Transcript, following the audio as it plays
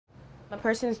A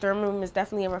person's dorm room is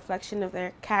definitely a reflection of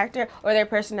their character or their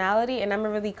personality, and I'm a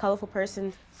really colorful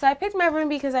person. So I picked my room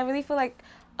because I really feel like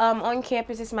on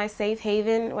campus it's my safe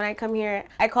haven. When I come here,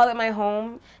 I call it my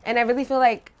home, and I really feel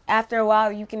like after a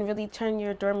while you can really turn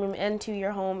your dorm room into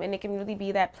your home, and it can really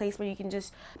be that place where you can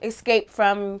just escape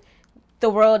from the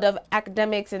world of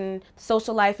academics and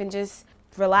social life and just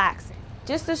relax.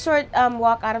 Just a short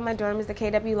walk out of my dorm is the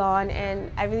KW lawn,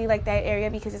 and I really like that area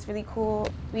because it's really cool.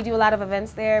 We do a lot of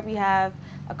events there. We have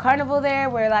a carnival there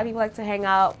where a lot of people like to hang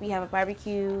out. We have a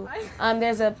barbecue.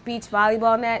 There's a beach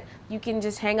volleyball net. You can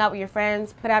just hang out with your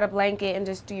friends, put out a blanket, and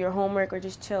just do your homework or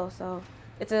just chill. So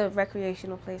it's a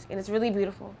recreational place, and it's really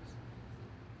beautiful.